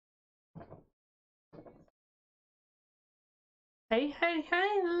Hey, hey, hey,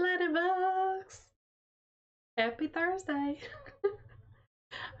 ladybugs! Happy Thursday!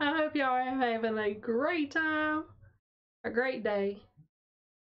 I hope y'all are having a great time, a great day.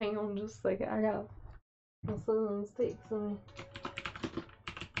 Hang on just a second, I got my son's texting me.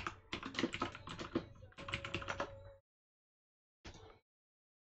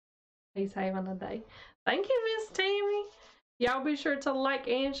 He's having a day. Thank you, Miss Tammy. Y'all be sure to like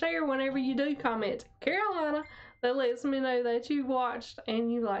and share whenever you do comment. Carolina, that lets me know that you watched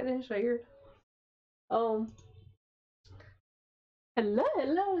and you liked and shared. Hello,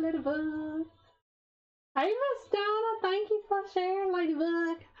 ladybug. Hey, Miss Donna, thank you for sharing,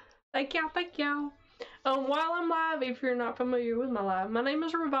 ladybug. Thank y'all. While I'm live, if you're not familiar with my live, my name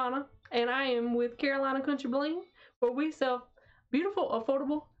is Ravana, and I am with Carolina Country Bling, where we sell beautiful,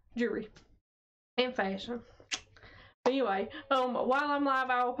 affordable jewelry and fashion. Anyway, while I'm live,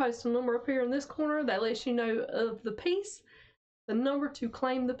 I will post a number up here in this corner that lets you know of the piece, the number to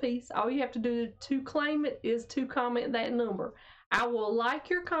claim the piece. All you have to do to claim it is to comment that number. I will like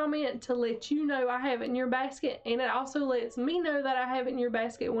your comment to let you know I have it in your basket, and it also lets me know that I have it in your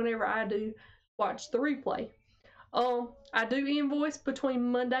basket whenever I do watch the replay. I do invoice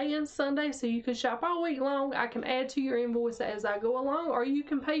between Monday and Sunday, so you can shop all week long. I can add to your invoice as I go along, or you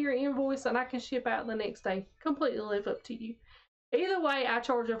can pay your invoice and I can ship out the next day. Completely live up to you. Either way, I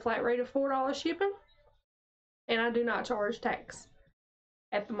charge a flat rate of $4 shipping, and I do not charge tax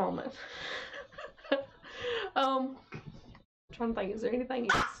at the moment. Trying to think, is there anything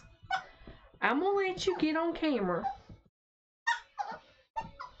else? I'm gonna let you get on camera.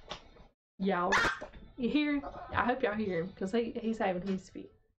 Y'all, you hear? I hope y'all hear him, because he's having his fit.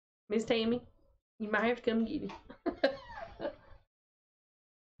 Miss Tammy, you might have to come get him.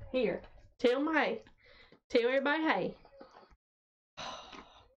 Here, tell him hey. Tell everybody hey.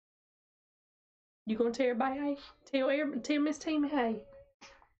 You gonna tell everybody hey? Tell Miss Tammy hey.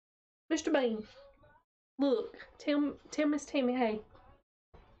 Mr. Bean, look, tell Miss Tammy hey.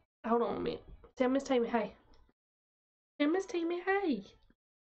 Hold on a minute. Tell Miss Tammy hey. Tell Miss Tammy hey.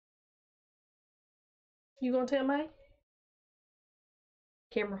 You gonna tell me?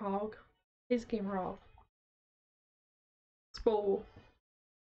 Camera hog. He's a camera hog. Spoil.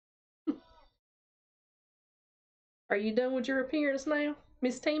 Are you done with your appearance now?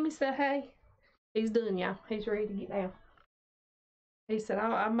 Miss Tammy said hey. He's done, y'all. He's ready to get down. He said,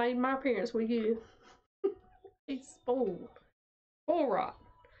 I made my appearance with you. He's spoiled. Spoil rot.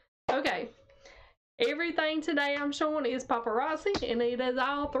 Okay. Everything today I'm showing is paparazzi, and it is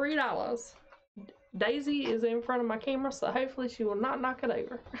all $3. Daisy is in front of my camera, so hopefully she will not knock it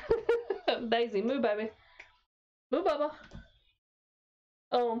over. Daisy, move, baby. Move, Bubba.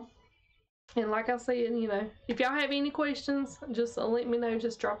 And like I said, you know, if y'all have any questions, just let me know.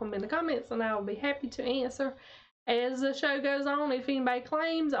 Just drop them in the comments, and I will be happy to answer as the show goes on. If anybody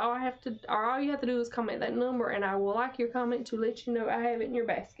claims, all you have to do is comment that number, and I will like your comment to let you know I have it in your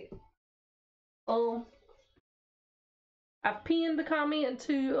basket. I've pinned the comment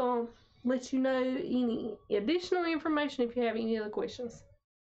to let you know any additional information if you have any other questions.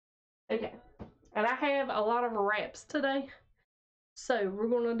 Okay, and I have a lot of wraps today. So we're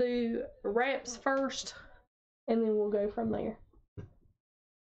going to do wraps first, and then we'll go from there.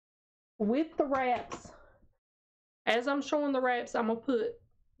 With the wraps, as I'm showing the wraps, I'm going to put,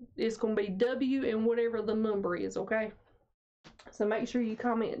 it's going to be W and whatever the number is, okay? So make sure you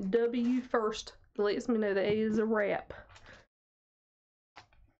comment W first. It lets me know that it is a wrap.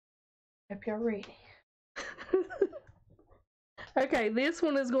 Hope y'all ready. Okay, this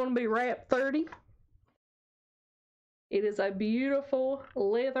one is going to be wrap 30. It is a beautiful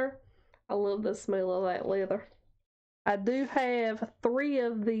leather. I love the smell of that leather. I do have 3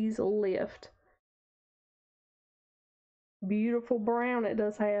 of these left. Beautiful brown. It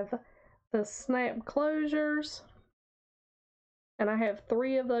does have the snap closures. And I have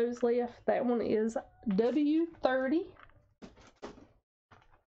 3 of those left. That one is W30.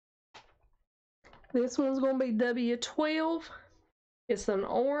 This one's going to be W12. It's an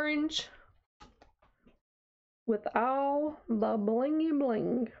orange with all the blingy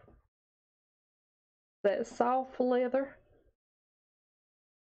bling. That soft leather.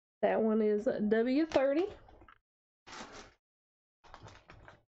 That one is W30.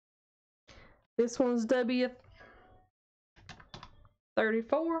 This one's W34.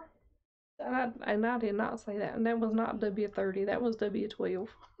 And I did not say that. And that was not W30. That was W12.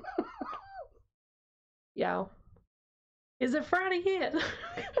 Y'all. Is it Friday yet?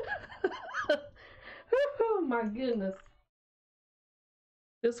 Oh my goodness.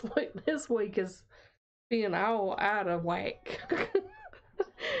 This week is being all out of whack.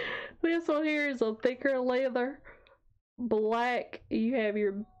 This one here is a thicker leather black. You have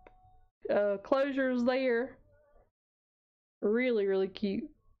your closures there. Really, really cute.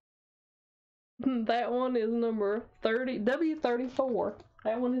 That one is number 30, W34.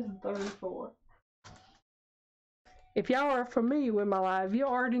 That one is 34. If y'all are familiar with my live, you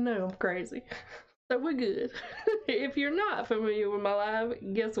already know I'm crazy. So we're good. If you're not familiar with my live,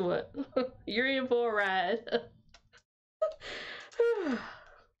 guess what? You're in for a ride.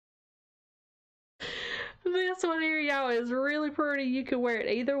 This one here, y'all, is really pretty. You can wear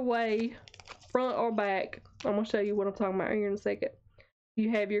it either way, front or back. I'm going to show you what I'm talking about here in a second. You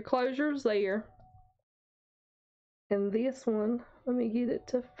have your closures there. And this one, let me get it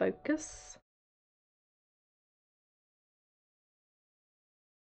to focus.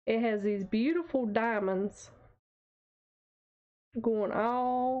 It has these beautiful diamonds going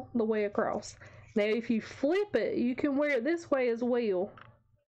all the way across. Now, if you flip it, you can wear it this way as well.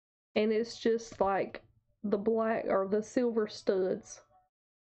 And it's just like the black or the silver studs.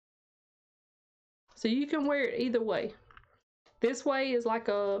 So you can wear it either way. This way is like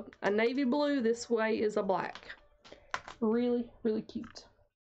a navy blue. This way is a black. Really, really cute.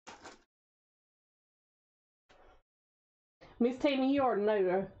 Miss Tammy, you already know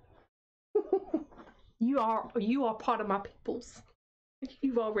though. You are part of my peoples.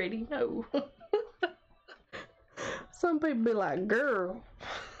 You already know. Some people be like, girl.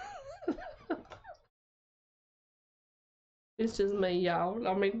 It's just me, y'all.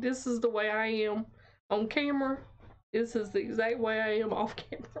 I mean, this is the way I am on camera. This is the exact way I am off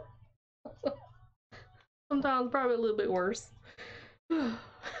camera. Sometimes probably a little bit worse.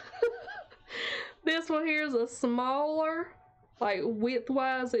 This one here is a smaller, like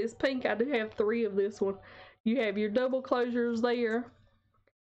width-wise, it's pink. I do have 3 of this one. You have your double closures there,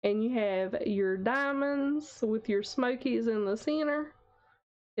 and you have your diamonds with your smokies in the center.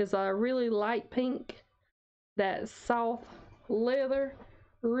 It's a really light pink, that soft leather,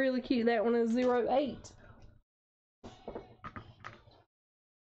 really cute. That one is 08.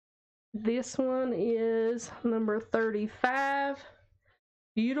 This one is number 35.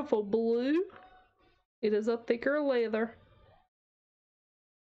 Beautiful blue. It is a thicker leather.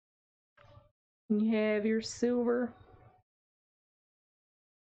 You have your silver.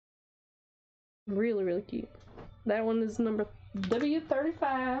 Really, really cute. That one is number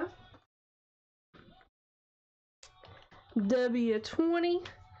W35. W20.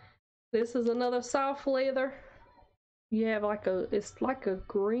 This is another soft leather. You have like it's like a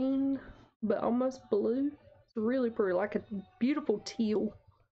green, but almost blue. It's really pretty, like a beautiful teal.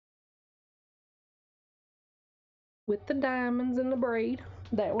 With the diamonds in the braid.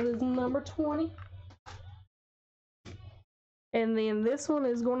 That one is number 20. And then this one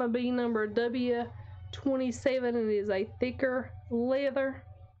is going to be number W27. It is a thicker leather.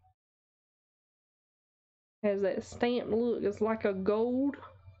 Has that stamped look. It's like a gold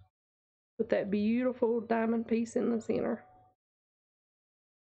with that beautiful diamond piece in the center.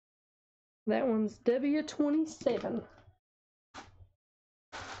 That one's W27.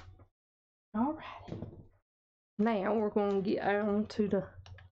 Alright. Now we're going to get on to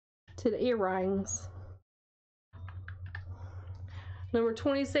the earrings. Number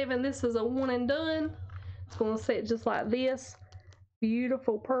 27, this is a one and done. It's going to set just like this.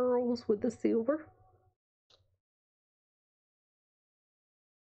 Beautiful pearls with the silver.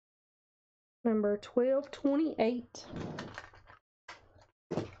 Number 1228.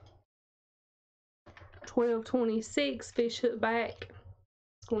 1226, fish hook back.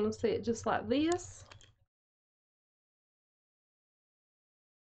 It's going to set just like this.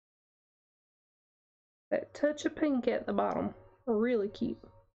 That touch of pink at the bottom. Really cute.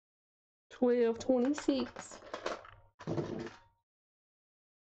 1226.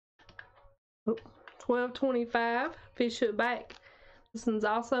 Oh, 1225, fish hook back. This one's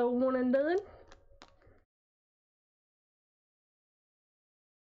also one and done.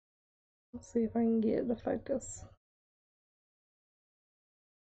 Let's see if I can get it to focus.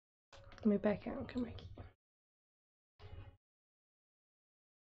 Let me back out and come back.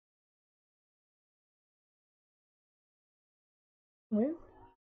 Well,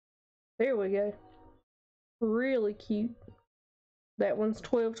 there we go. Really cute. That one's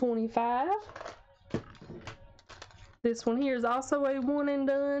 1225. This one here is also a one and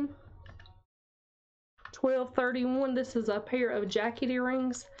done. 1231. This is a pair of jacket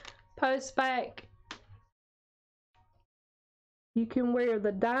earrings. Post back. You can wear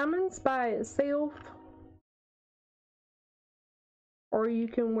the diamonds by itself, or you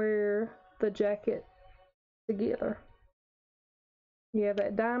can wear the jacket together. You have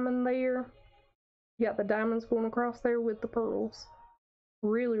that diamond there. You got the diamonds going across there with the pearls.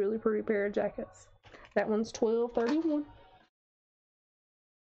 Really, really pretty pair of jackets. That one's $12.31.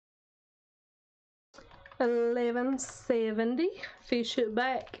 $11.70 fish hook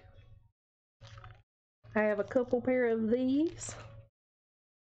back. I have a couple pair of these.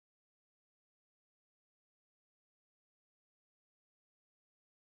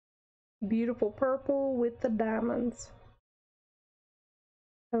 Beautiful purple with the diamonds.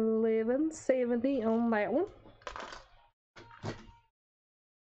 $11.70 on that one.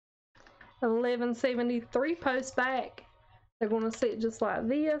 $11.73 post back. They're going to sit just like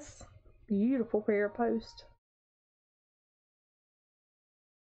this. Beautiful pair of posts.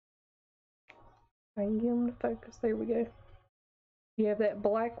 I can get them to focus. There we go. You have that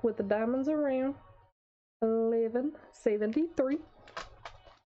black with the diamonds around. $11.73.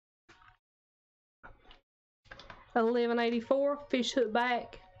 $11.84 fish hook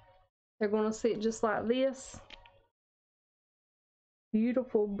back. They're going to sit just like this.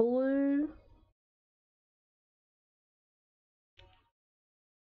 Beautiful blue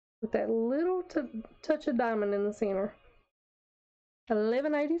with that little touch of diamond in the center.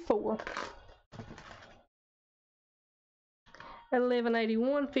 $11.84.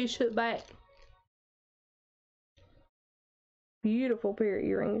 $11.81 fish hook back. Beautiful pair of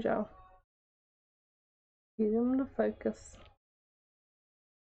earrings, y'all. Get them to focus.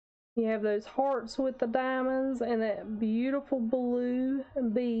 You have those hearts with the diamonds and that beautiful blue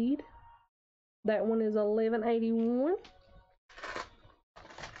bead. That one is $11.81.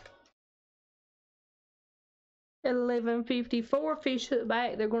 $11.54 fish hook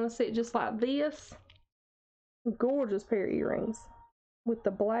back. They're going to sit just like this. Gorgeous pair of earrings with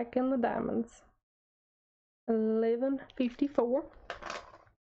the black and the diamonds. $11.54.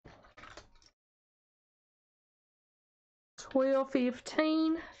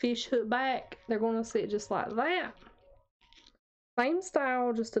 $12.15 fish hook back. They're going to sit just like that. Same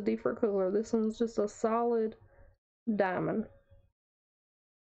style, just a different color. This one's just a solid diamond.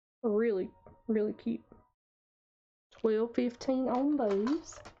 Really, really cute. $12.15 on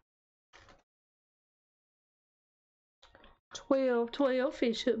those. $12.12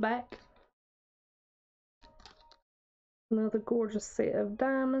 fish hook back. Another gorgeous set of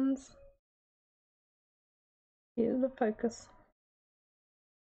diamonds. Get it to focus.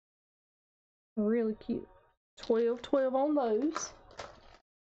 Really cute. $12.12 on those.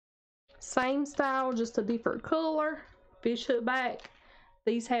 Same style, just a different color. Fish hook back.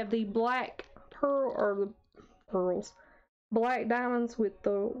 These have the black pearl, or the pearls, black diamonds with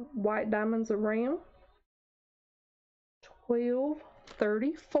the white diamonds around.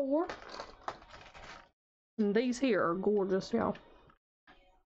 $12.34. And these here are gorgeous, y'all.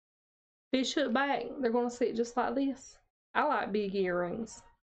 Fish hook back. They're going to sit just like this. I like big earrings.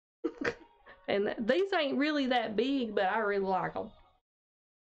 And these ain't really that big, but I really like them.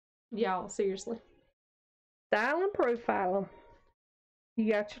 Y'all, seriously. Style and profile them.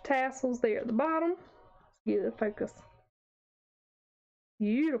 You got your tassels there at the bottom. Let's get it focus.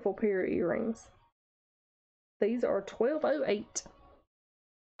 Beautiful pair of earrings. These are $12.08.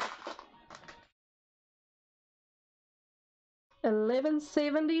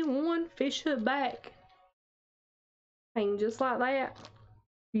 $11.71 fish hook back. Hang just like that.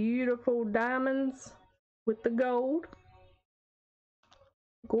 Beautiful diamonds with the gold.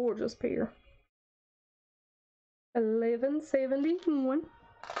 Gorgeous pair. $11.71.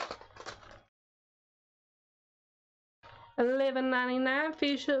 $11.99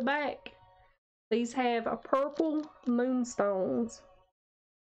 fish hook back. These have a purple moonstones.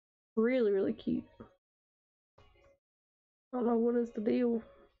 Really, really cute. I don't know what is the deal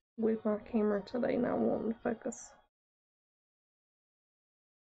with my camera today, not wanting to focus.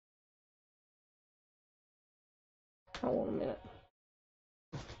 Hold on a minute.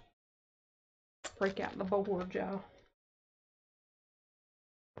 Break out the board, y'all.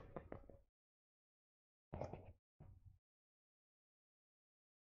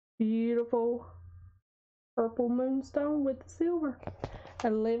 Beautiful purple moonstone with the silver.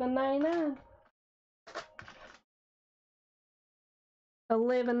 $11.99.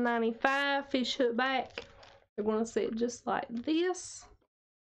 $11.95 fish hook back. They're going to sit just like this.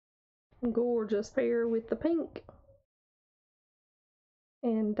 Gorgeous pair with the pink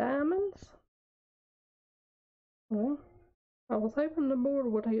and diamonds. Well, I was hoping the board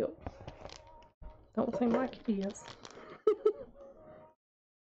would help. Don't seem like it is.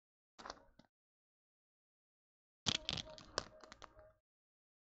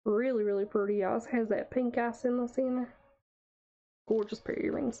 Really, really pretty, y'all. It has that pink ice in the center. Gorgeous pair of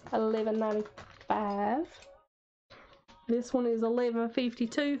earrings. $11.95. This one is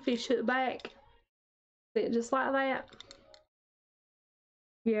 $11.52. Fish hook back. Sit just like that.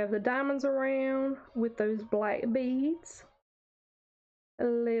 You have the diamonds around with those black beads.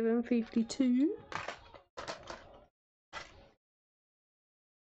 $11.52.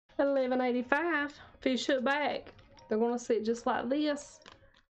 $11.85. Fish hook back. They're gonna sit just like this.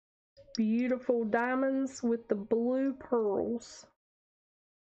 Beautiful diamonds with the blue pearls.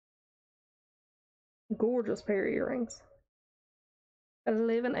 Gorgeous pair of earrings.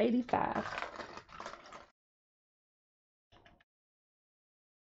 $11.85.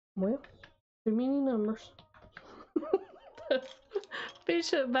 Well, too many numbers. Fish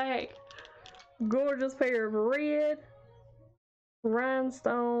hook back. Gorgeous pair of red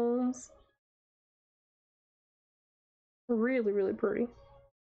rhinestones. Really, really pretty.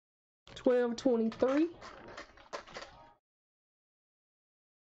 $12.23.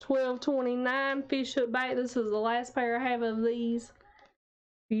 $12.29. Fish hook back. This is the last pair I have of these.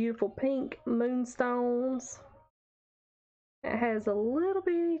 Beautiful pink moonstones. It has a little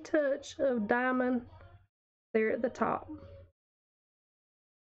bitty touch of diamond there at the top.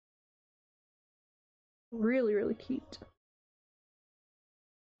 Really, really cute.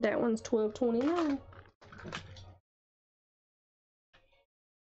 That one's $12.29.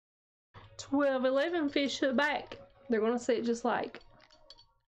 $12.11. Fish hook back. They're gonna sit just like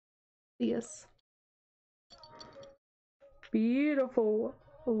this. Beautiful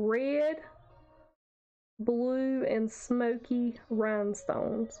red, blue, and smoky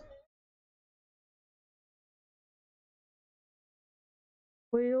rhinestones.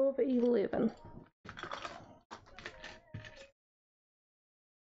 $12.11.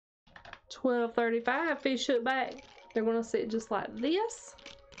 $12.35. Fish hook back. They're gonna sit just like this.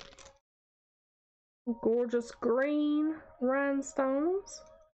 Gorgeous green rhinestones.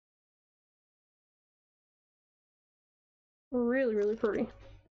 Really, really pretty.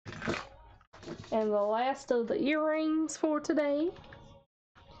 And the last of the earrings for today.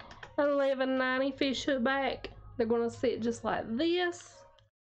 $11.90. Fish hook back. They're gonna sit just like this.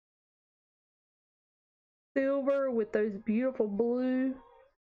 Silver with those beautiful blue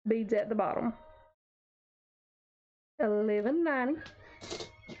beads at the bottom. $11.90.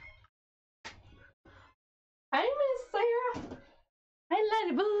 Hey, Miss Sarah. Hey,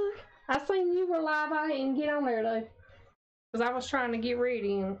 Ladybug. I seen you were live. I didn't get on there though, because I was trying to get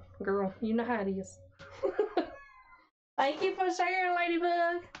ready, and girl, you know how it is. Thank you for sharing,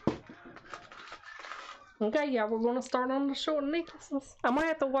 Ladybug. Okay, y'all, we're gonna start on the short necklaces. I might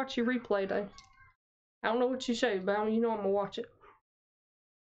have to watch your replay though. I don't know what you showed, but you know I'm gonna watch it.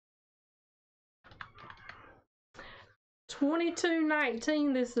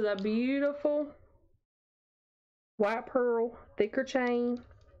 $22.19. This is a beautiful white pearl thicker chain.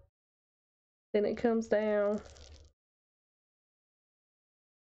 Then it comes down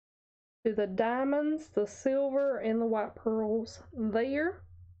to the diamonds, the silver, and the white pearls there.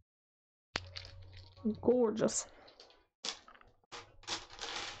 Gorgeous.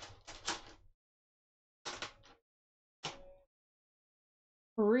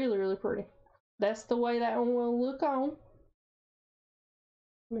 Really, really pretty. That's the way that one will look on.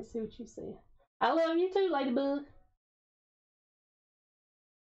 Let me see what you see. I love you too, Ladybug.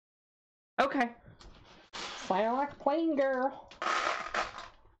 Okay. Sound like a plain girl.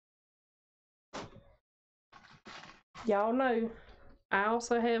 Y'all know I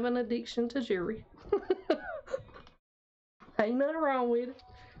also have an addiction to jewelry. Ain't nothing wrong with it.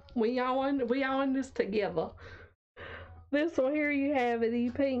 We all in this together. This one here, you have the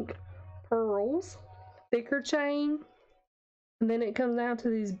pink pearls, thicker chain, and then it comes down to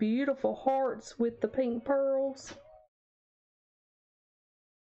these beautiful hearts with the pink pearls.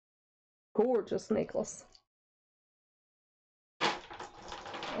 Gorgeous necklace.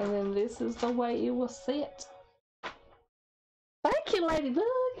 And then this is the way it was set. Thank you, Ladybug.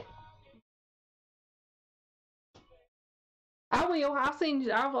 I will. I'll send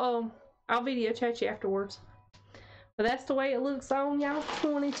you. I'll video chat you afterwards. But that's the way it looks on, y'all.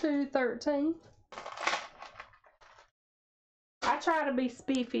 $22.13. I try to be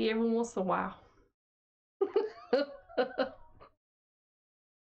spiffy every once in a while.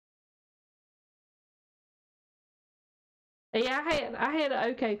 Yeah, I had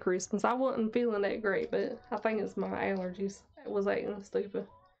an okay Christmas. I wasn't feeling that great, but I think it's my allergies. It was acting stupid.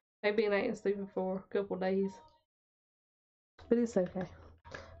 They've been acting stupid for a couple days. But it's okay.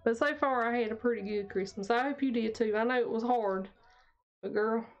 But so far, I had a pretty good Christmas. I hope you did too. I know it was hard. But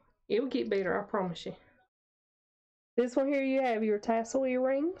girl, it will get better, I promise you. This one here, you have your tassel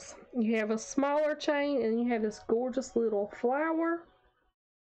earrings. You have a smaller chain, and you have this gorgeous little flower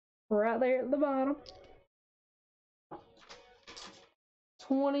right there at the bottom.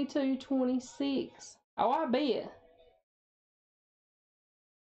 $22.26. Oh, I bet.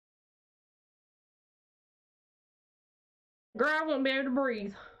 Girl, I won't be able to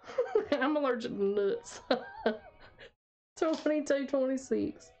breathe. I'm allergic to nuts.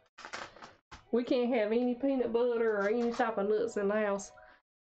 2226. We can't have any peanut butter or any type of nuts in the house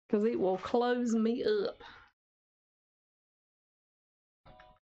because it will close me up.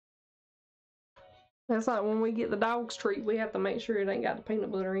 That's like when we get the dog's treat, we have to make sure it ain't got the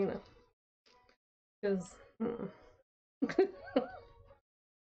peanut butter in it. Because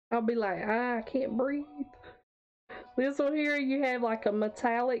I'll be like, I can't breathe. This one here, you have like a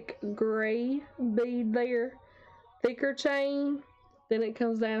metallic gray bead there, thicker chain. Then it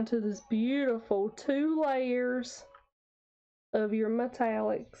comes down to this beautiful 2 layers of your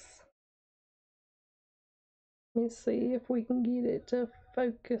metallics. Let me see if we can get it to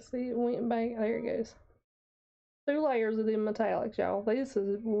focus. It went back. There it goes. 2 layers of them metallics, y'all. This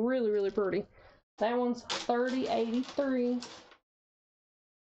is really, really pretty. That one's $30.83.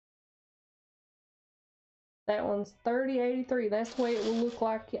 That one's $30.83. That's the way it will look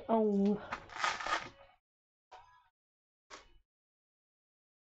like on.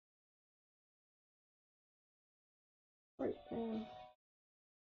 Right there.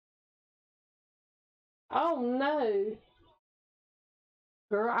 Oh no,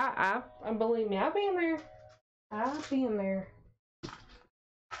 girl! I believe me. I've been there. I've been there.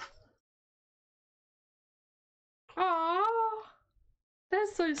 Aww,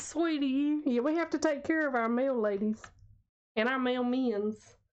 that's so sweet of you. Yeah, we have to take care of our male ladies and our male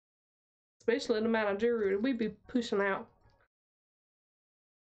men's, especially the amount of jewelry we be pushing out.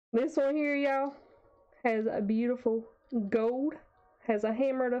 This one here, y'all, has a beautiful gold, has a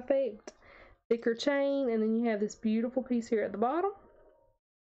hammered effect, thicker chain, and then you have this beautiful piece here at the bottom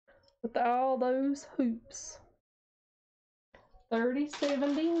with all those hoops.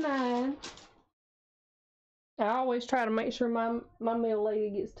 $30.79. I always try to make sure my male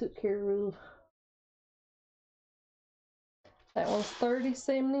lady gets took care of. That one's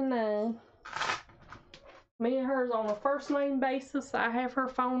 $30.79. Me and hers on a first name basis. I have her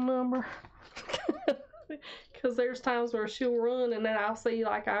phone number. Because there's times where she'll run and then I'll see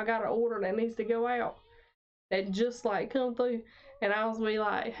like I got an order that needs to go out that just like come through, and I'll be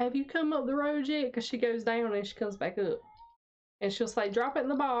like, have you come up the road yet? Because she goes down and she comes back up and she'll say, drop it in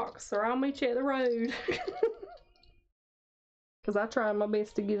the box or I'll meet you at the road. Because I try my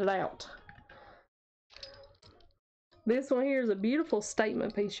best to get it out. This one here is a beautiful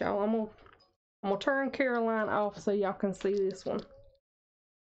statement piece, y'all. I'm gonna turn Caroline off so y'all can see this one.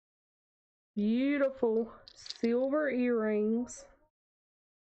 Beautiful silver earrings.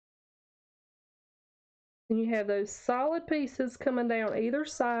 And you have those solid pieces coming down either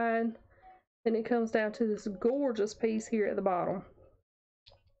side. Then it comes down to this gorgeous piece here at the bottom.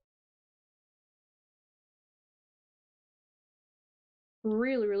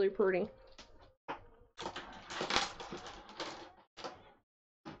 Really, really pretty.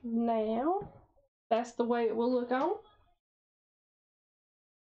 Now, that's the way it will look on.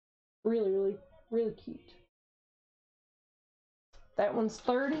 Really, really, really cute. That one's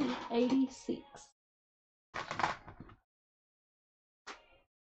 $30.86.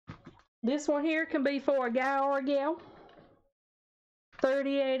 This one here can be for a guy or a gal.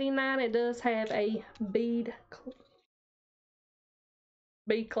 $30.89. It does have a bead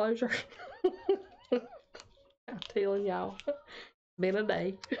closure. I'm telling y'all, been a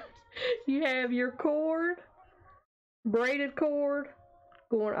day. You have your cord, braided cord,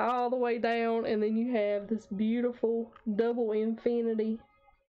 going all the way down, and then you have this beautiful double infinity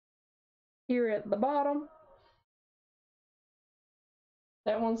here at the bottom.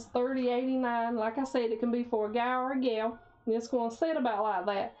 That one's $30.89. Like I said, it can be for a guy or a gal. It's going to sit about like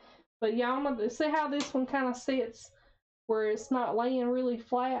that. But y'all see how this one kind of sits where it's not laying really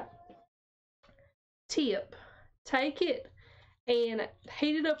flat? Tip. Take it and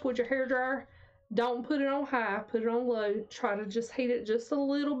heat it up with your hairdryer. Don't put it on high, put it on low. Try to just heat it just a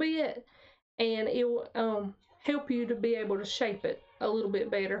little bit, and it will help you to be able to shape it a little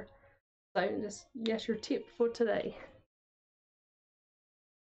bit better. So that's your tip for today.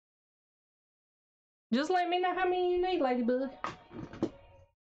 Just let me know how many you need, Ladybug.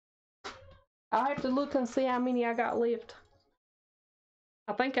 I'll have to look and see how many I got left.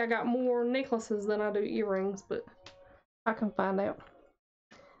 I think I got more necklaces than I do earrings, but I can find out.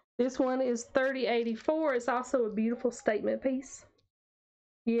 This one is $30.84. It's also a beautiful statement piece.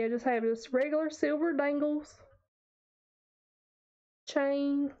 Yeah, just have this regular silver dangles.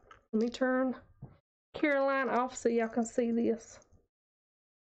 Chain. Let me turn Caroline off so y'all can see this.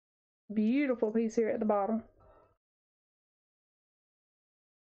 Beautiful piece here at the bottom.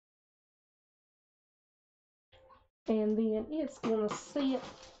 And then it's going to sit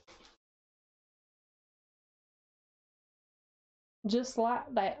Just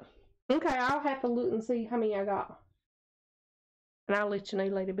like that. Okay, I'll have to look and see how many I got. And I'll let you know,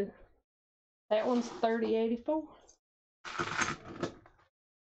 Ladybug. That one's 3084.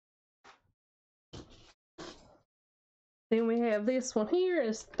 Then we have this one here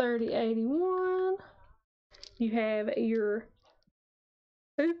is 3081. You have your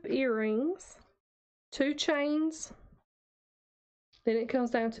hoop earrings, 2 chains. Then it comes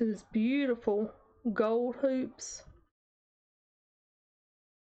down to this beautiful gold hoops.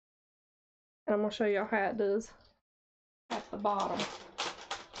 And I'm going to show y'all how it does at the bottom.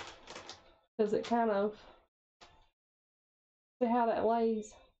 Because it kind of, see how that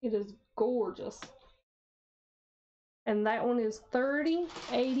lays? It is gorgeous. And that one is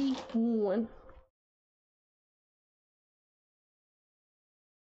 3081.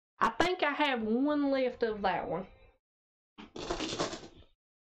 I think I have one left of that one.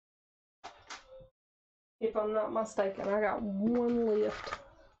 If I'm not mistaken, I got one left.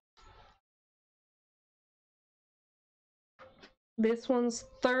 This one's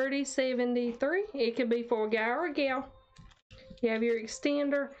 3073. It could be for a guy or a gal. You have your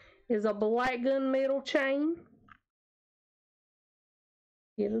extender is a black gunmetal chain.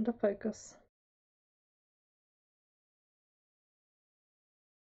 Get it to focus.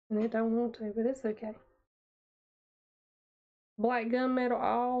 And it don't want to, but it's okay. Black gunmetal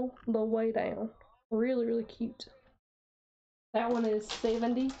all the way down. Really, really cute. That one is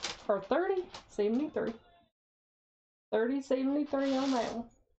 70 or 3073. 3073 on that one.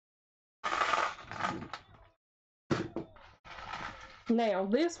 Now,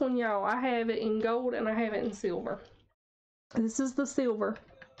 this one, y'all, I have it in gold and I have it in silver. This is the silver.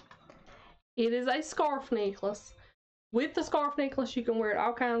 It is a scarf necklace. With the scarf necklace, you can wear it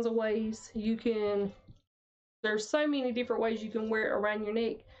all kinds of ways. There's so many different ways you can wear it around your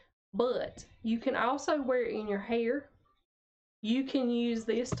neck, but you can also wear it in your hair. You can use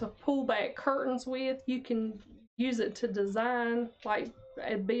this to pull back curtains with. You can use it to design, like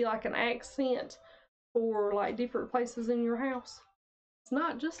it'd be like an accent for like different places in your house. It's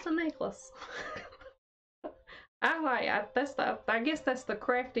not just a necklace. I guess that's the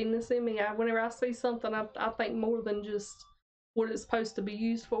craftiness in me. Whenever I see something, I think more than just what it's supposed to be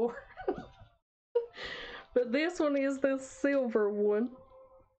used for. But this one is the silver one.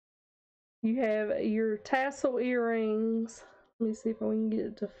 You have your tassel earrings. Let me see if I can get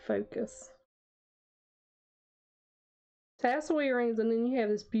it to focus. Tassel earrings, and then you have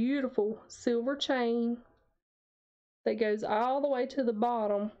this beautiful silver chain that goes all the way to the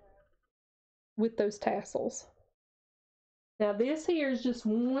bottom with those tassels. Now this here is just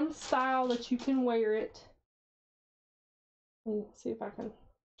one style that you can wear it. Let me see if I can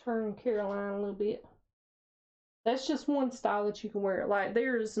turn Caroline a little bit. That's just one style that you can wear it. Like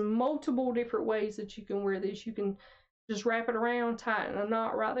there's multiple different ways that you can wear this. You can just wrap it around, tighten a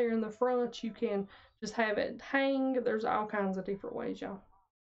knot right there in the front. You can just have it hang. There's all kinds of different ways, y'all.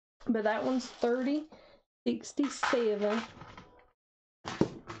 But that one's 3067.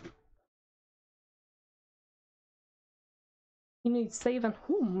 You need 7.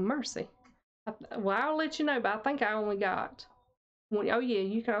 Oh, mercy. Well, I'll let you know, but I think I only got one. Oh, yeah,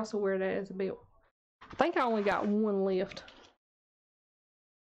 you can also wear that as a belt. I think I only got one left.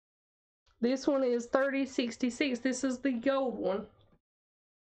 This one is 3066. This is the gold one.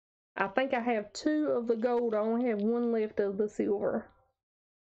 I think I have 2 of the gold. I only have 1 left of the silver.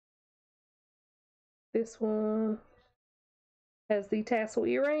 This one has the tassel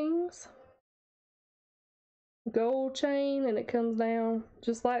earrings, gold chain, and it comes down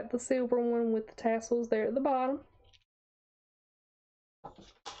just like the silver one with the tassels there at the bottom.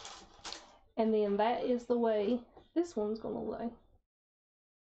 And then that is the way this one's gonna lay.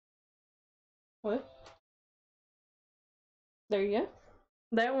 What? There you go.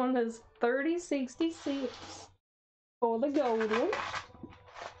 That one is 3066 for the gold one.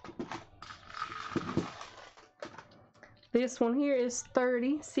 This one here is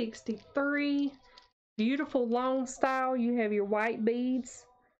 3063. Beautiful long style. You have your white beads,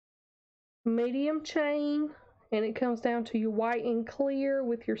 medium chain, and it comes down to your white and clear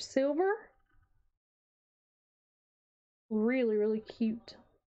with your silver. Really, really cute.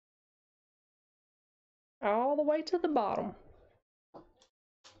 All the way to the bottom.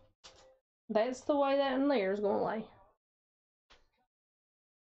 That's the way that in there is going to lay.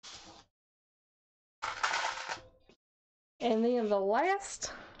 And then the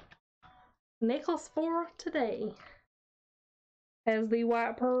last necklace for today has the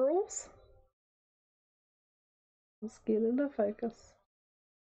white pearls. Let's get into focus.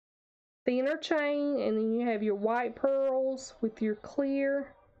 Thinner chain, and then you have your white pearls with your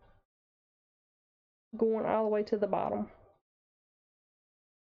clear going all the way to the bottom.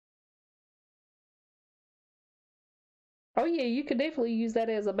 Oh yeah, you could definitely use that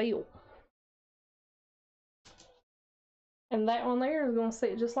as a belt. And that one there is gonna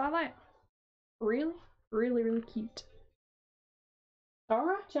sit just like that. Really, really, really cute. All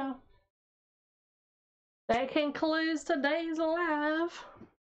right, y'all. That concludes today's live.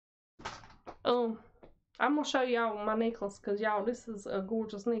 I'm gonna show y'all my necklace because y'all, this is a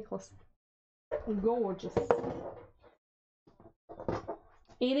gorgeous necklace. Gorgeous.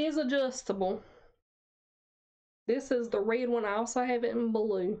 It is adjustable. This is the red one. I also have it in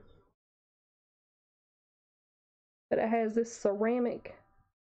blue. But it has this ceramic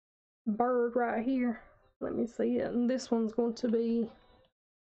bird right here. Let me see it. And this one's going to be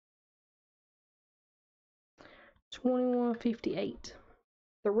 $21.58.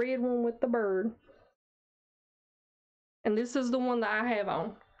 The red one with the bird. And this is the one that I have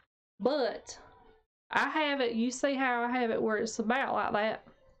on. But I have it, you see how I have it where it's about like that.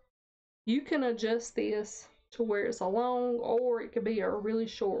 You can adjust this to where it's a long, or it could be a really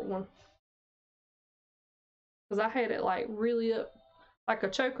short one. Because I had it like really up, like a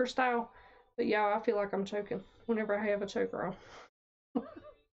choker style. But y'all, I feel like I'm choking whenever I have a choker on.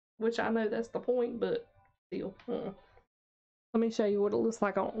 Which I know that's the point, but still. Let me show you what it looks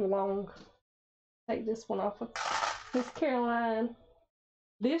like on long. Take this one off of Miss Caroline.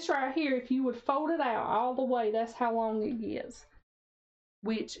 This right here, if you would fold it out all the way, that's how long it gets.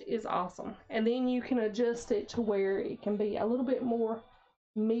 Which is awesome. And then you can adjust it to where it can be a little bit more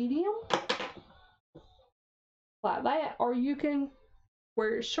medium. Like that. Or you can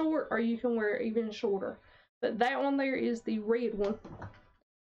wear it short, or you can wear it even shorter. But that one there is the red one.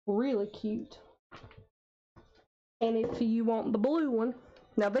 Really cute. And if you want the blue one,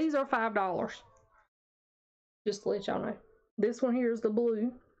 now these are $5. Just to let y'all know. This one here is the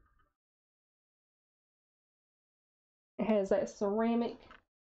blue. It has that ceramic.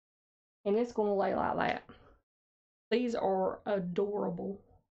 And it's going to lay like that. These are adorable.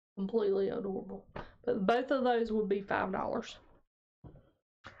 Completely adorable. But both of those would be $5.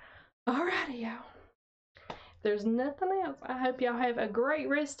 Alrighty, y'all. If there's nothing else, I hope y'all have a great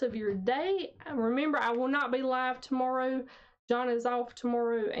rest of your day. Remember, I will not be live tomorrow. John is off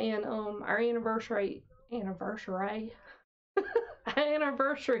tomorrow, and our anniversary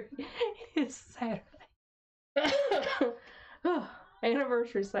is Saturday.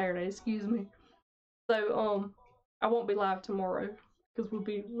 Anniversary Saturday, excuse me. So I won't be live tomorrow because we'll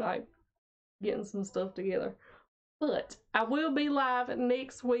be like getting some stuff together. But I will be live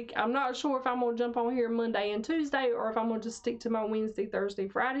next week. I'm not sure if I'm gonna jump on here Monday and Tuesday, or if I'm gonna just stick to my Wednesday, Thursday,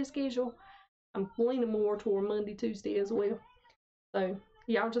 Friday schedule. I'm leaning more toward Monday, Tuesday as well. So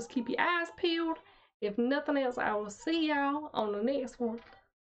y'all just keep your eyes peeled. If nothing else, I will see y'all on the next one.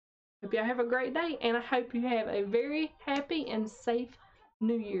 Hope y'all have a great day, and I hope you have a very happy and safe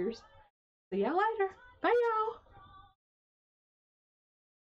New Year's. See y'all later. Bye, y'all.